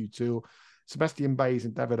Eubanks in Q2, Sebastian Baez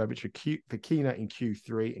and Davidovich Fokina in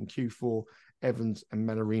Q3, and Q4, Evans and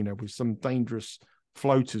Manarino, with some dangerous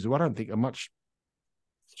floaters who I don't think are much.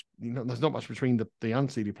 There's not much between the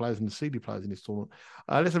unseeded players and the seeded players in this tournament.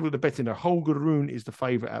 Let's have a look at the betting. Holger Rune is the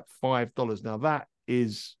favourite at $5. Now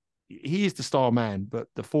he is the star man, but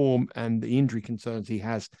the form and the injury concerns he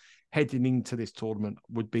has heading into this tournament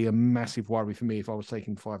would be a massive worry for me if I was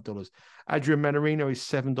taking $5. Adrian Manarino is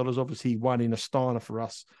 $7. Obviously, he won in Astana for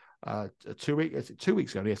us 2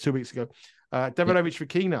 weeks ago. Yeah, 2 weeks ago. Davidovich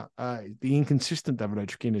Fokina, the inconsistent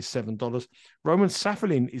Davidovich Fokina is $7. Roman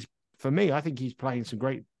Safin is, for me, I think he's playing some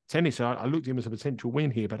great tennis. I looked at him as a potential win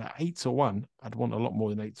here, but at 8-1, I'd want a lot more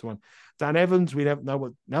than 8-1. Dan Evans, we don't know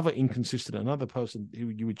what, another inconsistent, another person who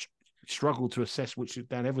you would struggle to assess which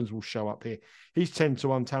Dan Evans will show up here. He's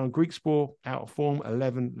 10-1. Talon Griekspoor out of form,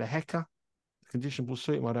 11. Lehecka, condition will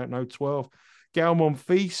suit him, I don't know, 12. Gael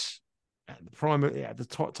Monfils, at the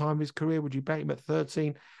top time of his career, would you back him at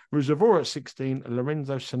 13? Reservoir at 16,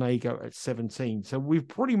 Lorenzo Sonego at 17. So I've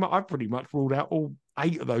pretty much ruled out all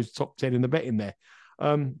 8 of those top 10 in the betting there.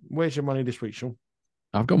 Where's your money this week, Sean?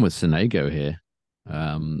 I've gone with Sonego here.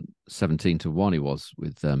 17-1 he was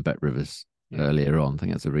with Bet Rivers earlier on. I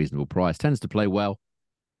think that's a reasonable price. Tends to play well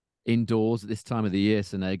indoors at this time of the year.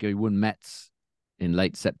 Sonego, he won Metz in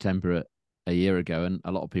late September a year ago, and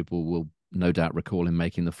a lot of people will no doubt recall him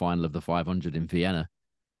making the final of the 500 in Vienna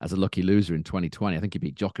as a lucky loser in 2020. I think he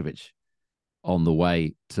beat Djokovic on the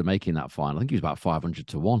way to making that final. I think he was about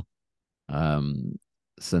 500-1.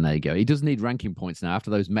 Sonego. He does need ranking points now.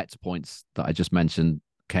 After those Metz points that I just mentioned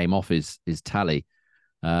came off his tally,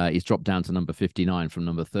 he's dropped down to number 59 from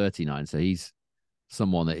number 39. So he's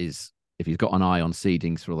someone that is, if he's got an eye on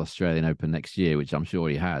seedings for the Australian Open next year, which I'm sure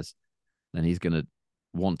he has, then he's going to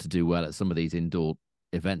want to do well at some of these indoor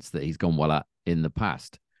events that he's gone well at in the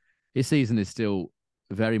past. His season is still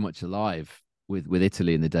very much alive with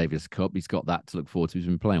Italy in the Davis Cup. He's got that to look forward to. He's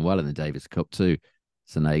been playing well in the Davis Cup too,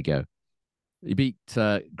 Sonego. He beat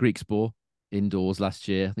Griekspoor indoors last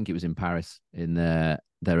year. I think it was in Paris in their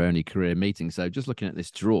only career meeting. So just looking at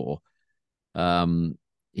this draw,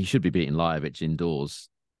 he should be beating Lajovic indoors.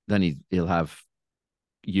 Then he'll have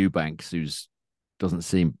Eubanks, who's doesn't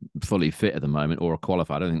seem fully fit at the moment, or a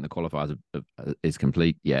qualifier. I don't think the qualifier is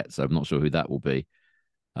complete yet, so I'm not sure who that will be.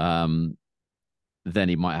 Then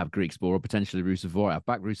he might have Griekspoor or potentially Ruusuvuori. I've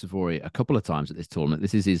backed Ruusuvuori a couple of times at this tournament.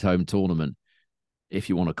 This is his home tournament, if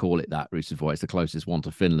you want to call it that. Ruusuvuori, it's the closest one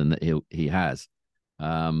to Finland that he has.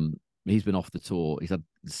 He's been off the tour. He's had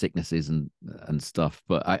sicknesses and stuff,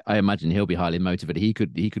 but I imagine he'll be highly motivated. He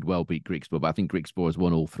could well beat Griekspoor, but I think Griekspoor has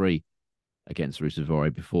won all three against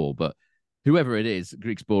Ruusuvuori before. But whoever it is,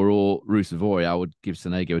 Griekspoor or Ruusuvuori, I would give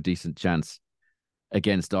Sonego a decent chance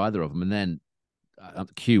against either of them. And then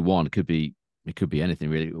Q1 could be anything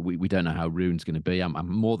really. We don't know how Rune's going to be. I'm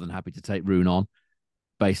more than happy to take Rune on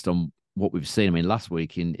based on what we've seen. I mean, last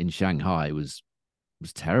week in Shanghai was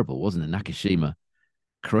terrible, wasn't it? Nakashima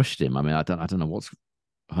crushed him. I mean, I don't know what's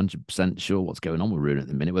 100% sure what's going on with Rune at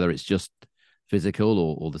the minute, whether it's just physical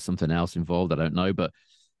or there's something else involved. I don't know, but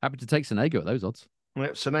happy to take Sonego at those odds.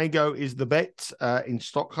 Yep, Sonego is the bet in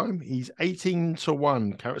Stockholm. He's 18-1,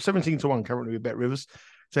 17-1 currently with Bet Rivers.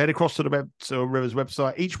 So head across to the Rivers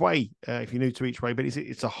website each way if you're new to each way, but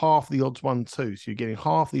it's a half the odds one too. So you're getting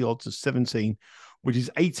half the odds of 17, which is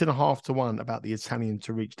 8.5-1 about the Italian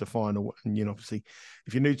to reach the final. And obviously,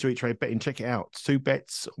 if you're new to each way betting, check it out. It's 2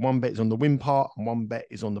 bets. 1 bet is on the win part, and 1 bet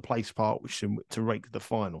is on the place part, which is to rake the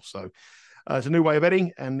final. So it's a new way of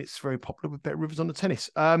betting, and it's very popular with Bet Rivers on the tennis.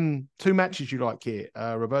 2 matches you like here.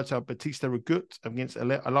 Roberto Bautista Agut against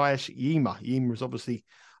Elias Yima. Yima is obviously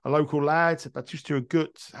a local lad. Bautista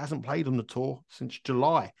Agut hasn't played on the tour since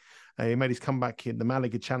July. He made his comeback in the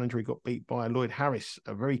Malaga Challenger. He got beat by Lloyd Harris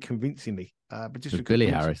very convincingly. But just Billy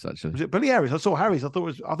Harris, actually. Was it Billy Harris? I saw Harris. I thought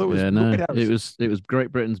it was Lloyd Harris. It was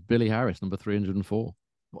Great Britain's Billy Harris, number 304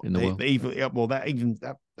 in the world.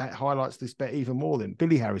 That highlights this bet even more than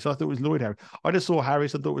Billy Harris. I thought it was Lloyd Harris. I just saw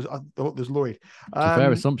Harris. I thought it was Lloyd. It's a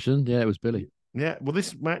fair assumption. Yeah, it was Billy. Yeah. Well,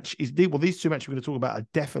 these 2 matches we're going to talk about are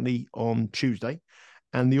definitely on Tuesday.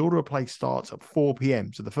 And the order of play starts at 4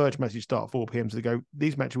 p.m. So the first matches start at 4 p.m. So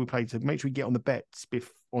these matches we play to make sure we get on the bets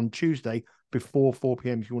on Tuesday before 4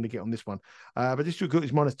 p.m. if you want to get on this one. But this good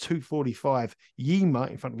is minus 245. Yima,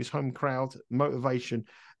 in front of his home crowd, motivation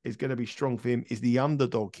is going to be strong for him, is the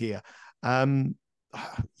underdog here. Yima,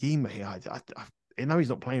 I know he's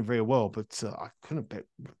not playing very well, but I couldn't bet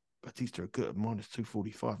Bautista Agut at minus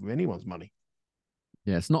 245 with anyone's money.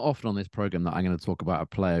 Yeah, it's not often on this program that I'm going to talk about a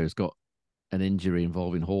player who's got an injury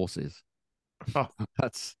involving horses. Oh.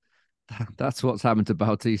 That's what's happened to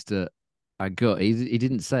Bautista Agut. He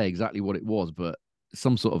didn't say exactly what it was, but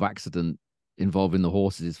some sort of accident involving the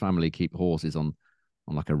horses. His family keep horses on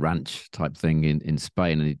like a ranch type thing in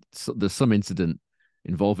Spain, and there's some incident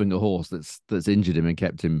involving a horse that's injured him and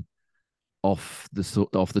kept him off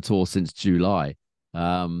the tour since July.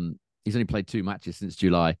 He's only played 2 matches since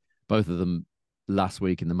July, both of them last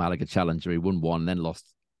week in the Malaga Challenger. He won 1, then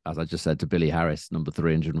lost, as I just said, to Billy Harris, number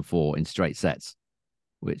 304, in straight sets,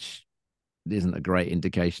 which isn't a great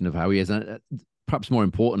indication of how he is. And perhaps more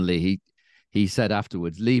importantly, he said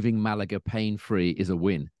afterwards, leaving Malaga pain-free is a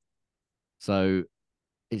win. So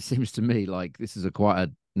it seems to me like this is quite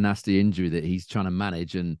a nasty injury that he's trying to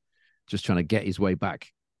manage and just trying to get his way back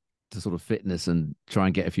to sort of fitness and try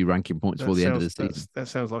and get a few ranking points before the end of the season. That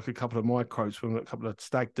sounds like a couple of my quotes from a couple of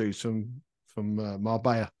stag do's from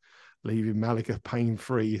Marbella. Leaving Malaga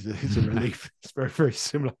pain-free is a relief. It's very, very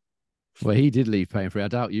similar. Well, he did leave pain-free. I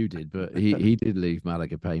doubt you did, but he did leave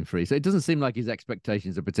Malaga pain-free. So it doesn't seem like his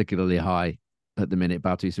expectations are particularly high at the minute,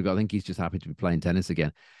 Bautista. I think he's just happy to be playing tennis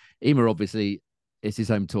again. Yima, obviously, it's his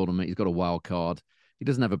home tournament. He's got a wild card. He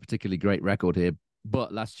doesn't have a particularly great record here,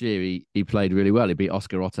 but last year he played really well. He beat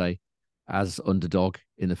Oscar Otte as underdog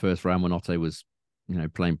in the first round when Otto was,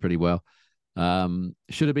 playing pretty well.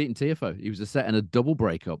 Should have beaten TFO. He was a set and a double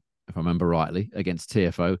breakup, if I remember rightly, against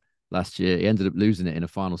TFO last year. He ended up losing it in a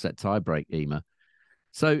final set tiebreak, Ema.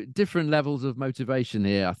 So different levels of motivation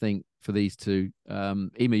here, I think, for these two.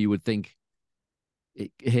 Ema, you would think,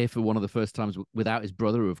 here for one of the first times without his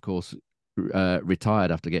brother, who, of course,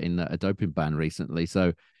 retired after getting a doping ban recently.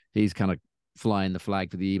 So he's kind of flying the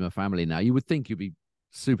flag for the Ema family now. You would think he'd be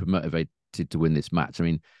super motivated to win this match. I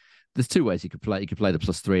mean, there's two ways he could play. He could play the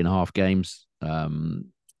plus 3.5 games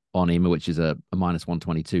on Ema, which is a minus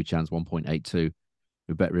 122 chance, 1.82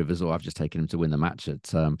 with Bet Rivers, or I've just taken him to win the match at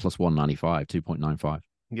plus 195, 2.95.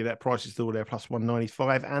 Yeah, that price is still there, plus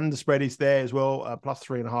 195, and the spread is there as well, plus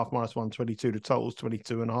 3.5, minus 122. The total's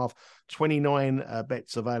 22.5. 29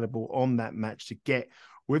 bets available on that match to get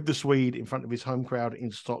with the Swede in front of his home crowd in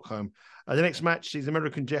Stockholm. The next match is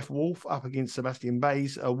American Jeff Wolf up against Sebastian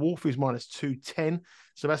Baez. Wolf is minus 210.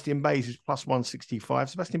 Sebastian Baez is plus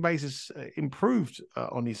 165. Sebastian Baez has improved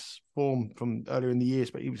on his form from earlier in the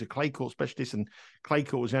years, but he was a clay court specialist, and clay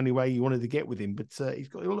court was the only way you wanted to get with him. But he's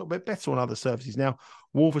got a little bit better on other surfaces now.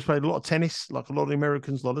 Wolf has played a lot of tennis, like a lot of the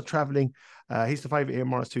Americans, a lot of traveling. He's the favourite here,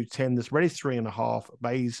 minus 210. The spread is 3.5.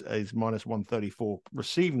 Baez is minus 134,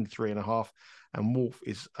 receiving 3.5. And Wolf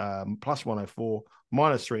is plus 104,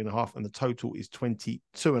 minus 3.5, and the total is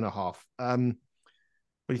 22.5. What do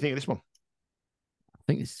you think of this one? I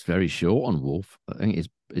think it's very short on Wolf. I think it's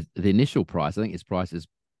the initial price. I think his price has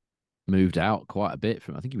moved out quite a bit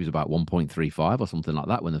from. I think he was about 1.35 or something like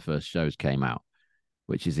that when the first shows came out,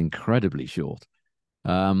 which is incredibly short.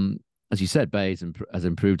 As you said, Baez has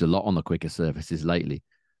improved a lot on the quicker surfaces lately.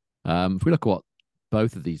 If we look at what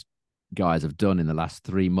both of these guys have done in the last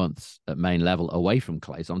 3 months at main level away from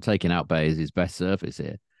clay, so I'm taking out Baez's best surface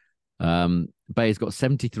here. Baez got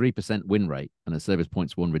 73% win rate and a service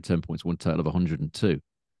points won, return points won, total of 102.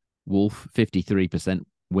 Wolf 53%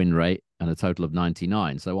 win rate and a total of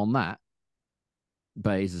 99. So on that,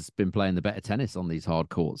 Baez has been playing the better tennis on these hard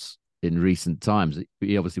courts in recent times.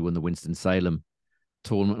 He obviously won the Winston-Salem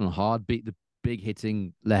tournament on hard, beat the big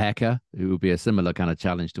hitting Lehecka, who will be a similar kind of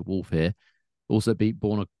challenge to Wolf here. Also beat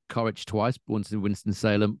Borna Coric twice, once in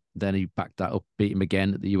Winston-Salem. Then he backed that up, beat him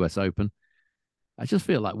again at the US Open. I just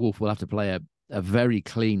feel like Wolf will have to play a very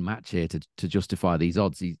clean match here to justify these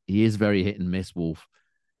odds. He is very hit and miss, Wolf.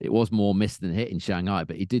 It was more miss than hit in Shanghai,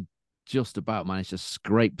 but he did just about manage to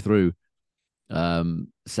scrape through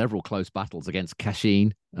several close battles against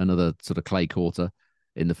Kashin, another sort of clay quarter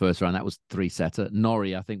in the first round. That was 3-setter.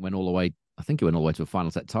 Norrie, I think, went all the way. I think he went all the way to a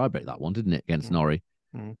final set tiebreak, that one, didn't it, against Norrie?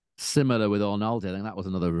 Mm. Similar with Arnaldi. I think that was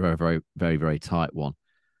another very, very, very, very tight one.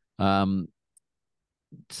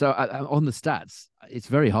 So on the stats, it's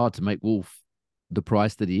very hard to make Wolf the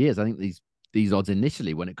price that he is. I think these odds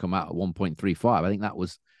initially, when it come out at 1.35, I think that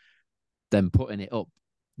was them putting it up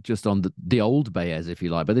just on the old Baez, if you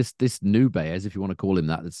like. But this new Baez, if you want to call him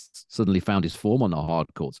that, that's suddenly found his form on the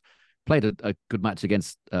hard courts. Played a good match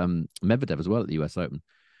against Medvedev as well at the US Open.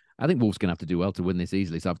 I think Wolf's going to have to do well to win this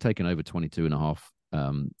easily. So I've taken over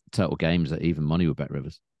 22.5 total games at even money with Bet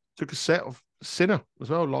Rivers. Took a set of Sinner as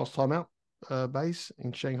well last time out, Baez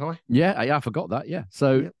in Shanghai. Yeah, I forgot that. Yeah.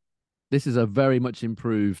 So This is a very much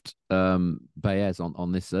improved Baez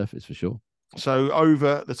on this surface for sure. So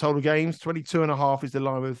over the total games, 22.5 is the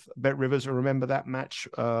line with Bet Rivers. And remember, that match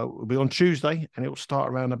will be on Tuesday, and it will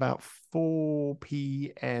start around about 4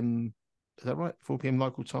 p.m. Is that right? 4 p.m.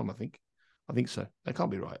 local time, I think. I think so. That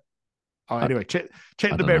can't be right. Anyway, check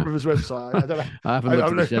the Bet Rivers website. I don't know. I haven't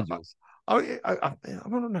looked at the schedules. I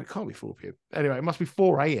don't know. It can't be 4 p.m. Anyway, it must be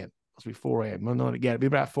 4 a.m. It must be 4 a.m. Yeah, it'll be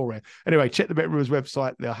about 4 a.m. Anyway, check the Bet Rivers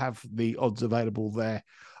website. They'll have the odds available there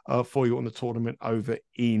for you on the tournament over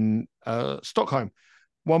in Stockholm.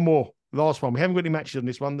 One more, last one. We haven't got any matches on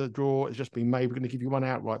this one. The draw has just been made. We're going to give you one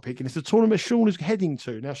outright pick, and it's the tournament Sean is heading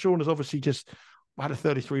to. Now, Sean has obviously just had a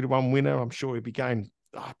 33-1 winner. I'm sure he'll be going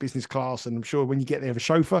business class, and I'm sure when you get there, have a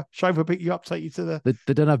chauffeur pick you up, take you to the.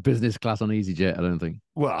 They don't have business class on EasyJet, I don't think.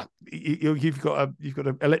 Well, you've got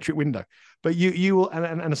an electric window, but you will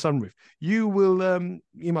and a sunroof. You will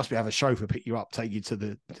you must have a chauffeur pick you up, take you to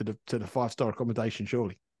the 5-star accommodation,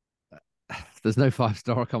 surely. There's no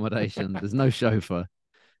 5-star accommodation. There's no chauffeur.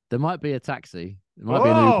 There might be a taxi. There might be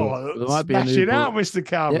an Uber. There might be an Uber. It out, Mr.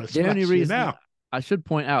 Calvert. The only reason I should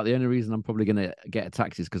point out, the only reason I'm probably going to get a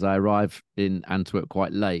taxi is because I arrive in Antwerp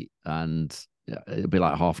quite late, and it'll be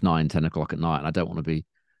like 9:30, 10 o'clock at night, and I don't want to be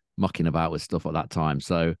mucking about with stuff at that time.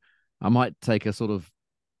 So I might take a sort of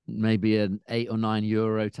maybe an €8 or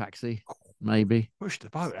 €9 taxi, maybe. Push the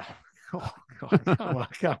boat. Oh, God,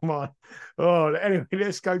 come on. Oh, anyway,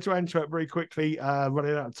 let's go to Antwerp very quickly.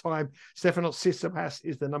 Running out of time. Stefanos Tsitsipas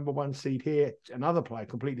is the number 1 seed here. Another player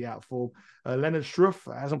completely out of form. Leonard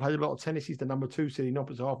Struff hasn't played a lot of tennis. He's the number 2 seed in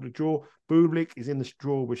opposite half of the draw. Bublik is in the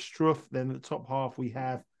draw with Struff. Then at the top half, we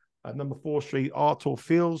have number 4 seed Arthur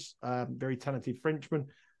Fils, very talented Frenchman.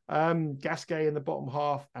 Gasquet in the bottom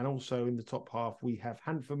half, and also in the top half, we have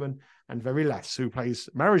Hanferman and Verilas, who plays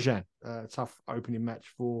Marijan. Tough opening match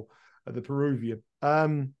for the Peruvian.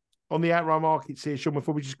 On the outright markets here, Sean,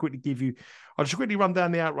 before we just quickly I'll just quickly run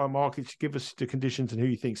down the outright markets to give us the conditions and who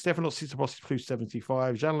you think. Stefanos Tsitsipas is plus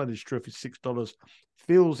 75, Jan-Lennard Struff is $6,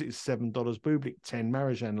 Fils is $7, Bublik 10,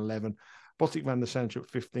 Marijan 11, Botic van der Sande at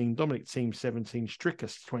 15, Dominic Thiem 17,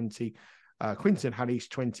 Stricker 20, Quinton Hallis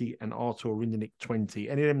 20, and Artur Rinderknech 20.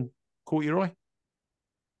 Any of them caught your eye?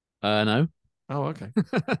 No. Oh, okay.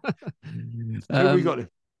 Who we got?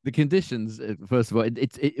 The conditions, first of all,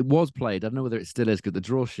 it was played. I don't know whether it still is, because the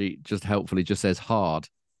draw sheet just helpfully just says hard,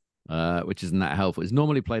 which isn't that helpful. It's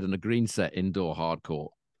normally played on a green set indoor hard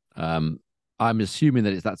court. I'm assuming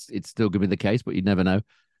that it's still going to be the case, but you never know.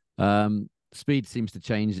 Speed seems to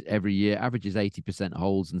change every year. Averages 80%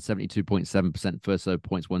 holds and 72.7% first serve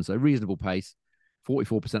points won. So reasonable pace.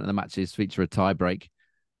 44% of the matches feature a tie break.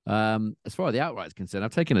 As far as the outright is concerned,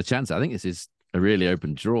 I've taken a chance. I think this is a really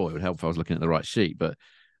open draw. It would help if I was looking at the right sheet, but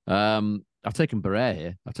I've taken Barrère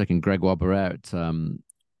here. I've taken Gregoire Barrère at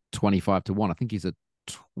 25 to 1. I think he's a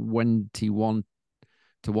 21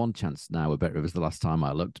 to 1 chance now. I bet it was the last time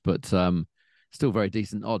I looked, but still very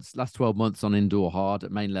decent odds. Last 12 months on indoor hard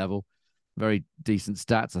at main level. Very decent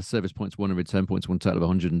stats. A service points won and return points won total of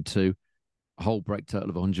 102. A whole break total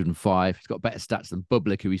of 105. He's got better stats than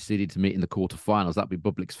Bublik, who he seeded to meet in the quarterfinals. That'll be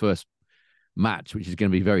Bublik's first match, which is going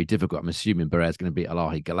to be very difficult. I'm assuming Barrère's going to beat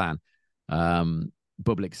Alahi Galan.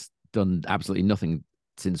 Bublik's done absolutely nothing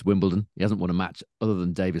since Wimbledon. He hasn't won a match other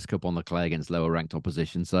than Davis Cup on the clay against lower ranked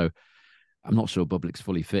opposition. So I'm not sure Bublik's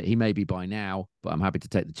fully fit. He may be by now, but I'm happy to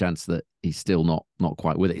take the chance that he's still not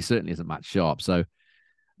quite with it. He certainly isn't match sharp. So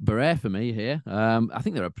Barrère for me here. I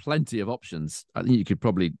think there are plenty of options. I think you could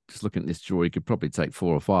probably, just looking at this draw, you could probably take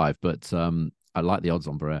 4 or 5, but I like the odds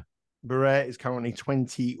on Barrère. Barrère is currently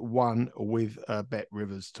 21 with Bet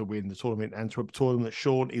Rivers to win the tournament. Antwerp tournament that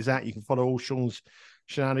Sean is at. You can follow all Sean's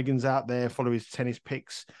shenanigans out there. Follow his tennis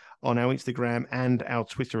picks on our Instagram and our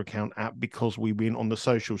Twitter account at Because We Win on the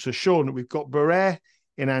social. So Sean, we've got Barrère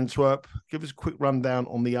in Antwerp. Give us a quick rundown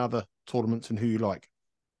on the other tournaments and who you like.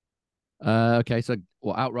 Okay, so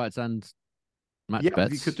outrights and match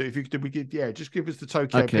bets? If you could do, just give us the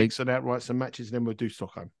Tokyo picks and outrights and matches, and then we'll do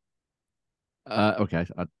Stockholm. Okay,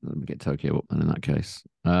 let me get Tokyo up then in that case.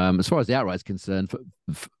 As far as the outright is concerned,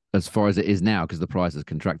 as far as it is now, because the price has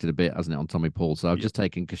contracted a bit, hasn't it, on Tommy Paul? So I've just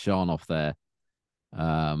taken Khachanov there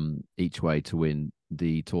each way to win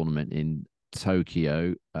the tournament in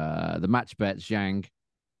Tokyo. The match bet, Zhang,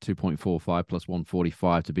 2.45 plus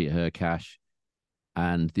 145 to beat her cash.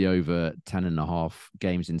 And the over 10.5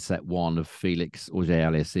 games in set 1 of Felix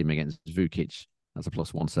Auger-Aliassime against Vukic. That's a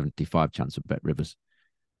plus 175 chance of Bet Rivers.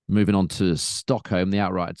 Moving on to Stockholm, the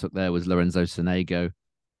outright I took there was Lorenzo Sonego,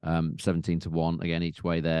 17 to 1, again, each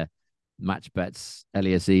way there. Match bets,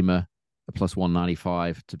 Aliassime, a plus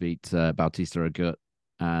 195 to beat Bautista Agut.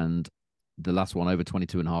 And the last one, over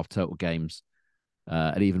 22.5 total games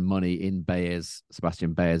at even money in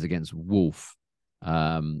Sebastian Baez against Wolf.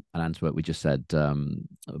 And Antwerp, we just said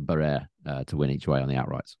Barrère to win each way on the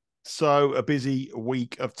outrights. So a busy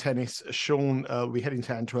week of tennis. Sean, we're heading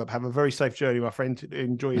to Antwerp. Have a very safe journey, my friend.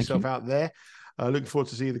 Enjoy yourself out there. Looking forward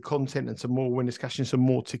to seeing the content and some more winners, cashing some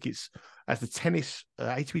more tickets as the tennis,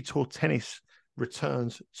 ATP Tour tennis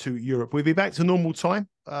returns to Europe. We'll be back to normal time,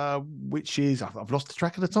 which is, I've lost the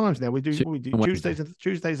track of the times now. We do Tuesdays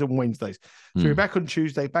and Wednesdays. So we're back on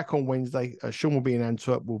Tuesday, back on Wednesday. Sean will be in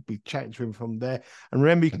Antwerp. We'll be chatting to him from there. And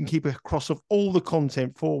remember, you can keep across of all the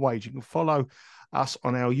content 4 ways. You can follow us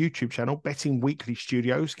on our YouTube channel, Betting Weekly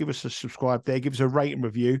Studios. Give us a subscribe there, give us a rate and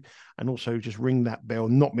review, and also just ring that bell,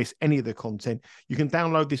 not miss any of the content. You can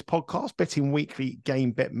download this podcast, Betting Weekly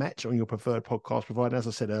Game Bet Match, on your preferred podcast provider. As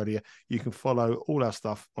I said earlier, you can follow all our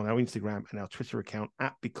stuff on our Instagram and our Twitter account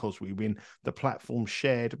at Because We Win, the platform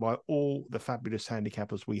shared by all the fabulous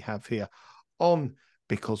handicappers we have here on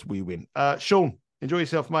Because We Win. Sean, enjoy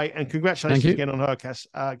yourself, mate, and congratulations again on Hercas.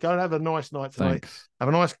 Go and have a nice night tonight. Thanks. Have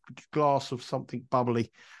a nice glass of something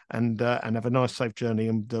bubbly, and have a nice, safe journey,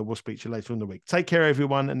 and we'll speak to you later in the week. Take care,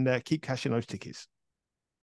 everyone, and keep cashing those tickets.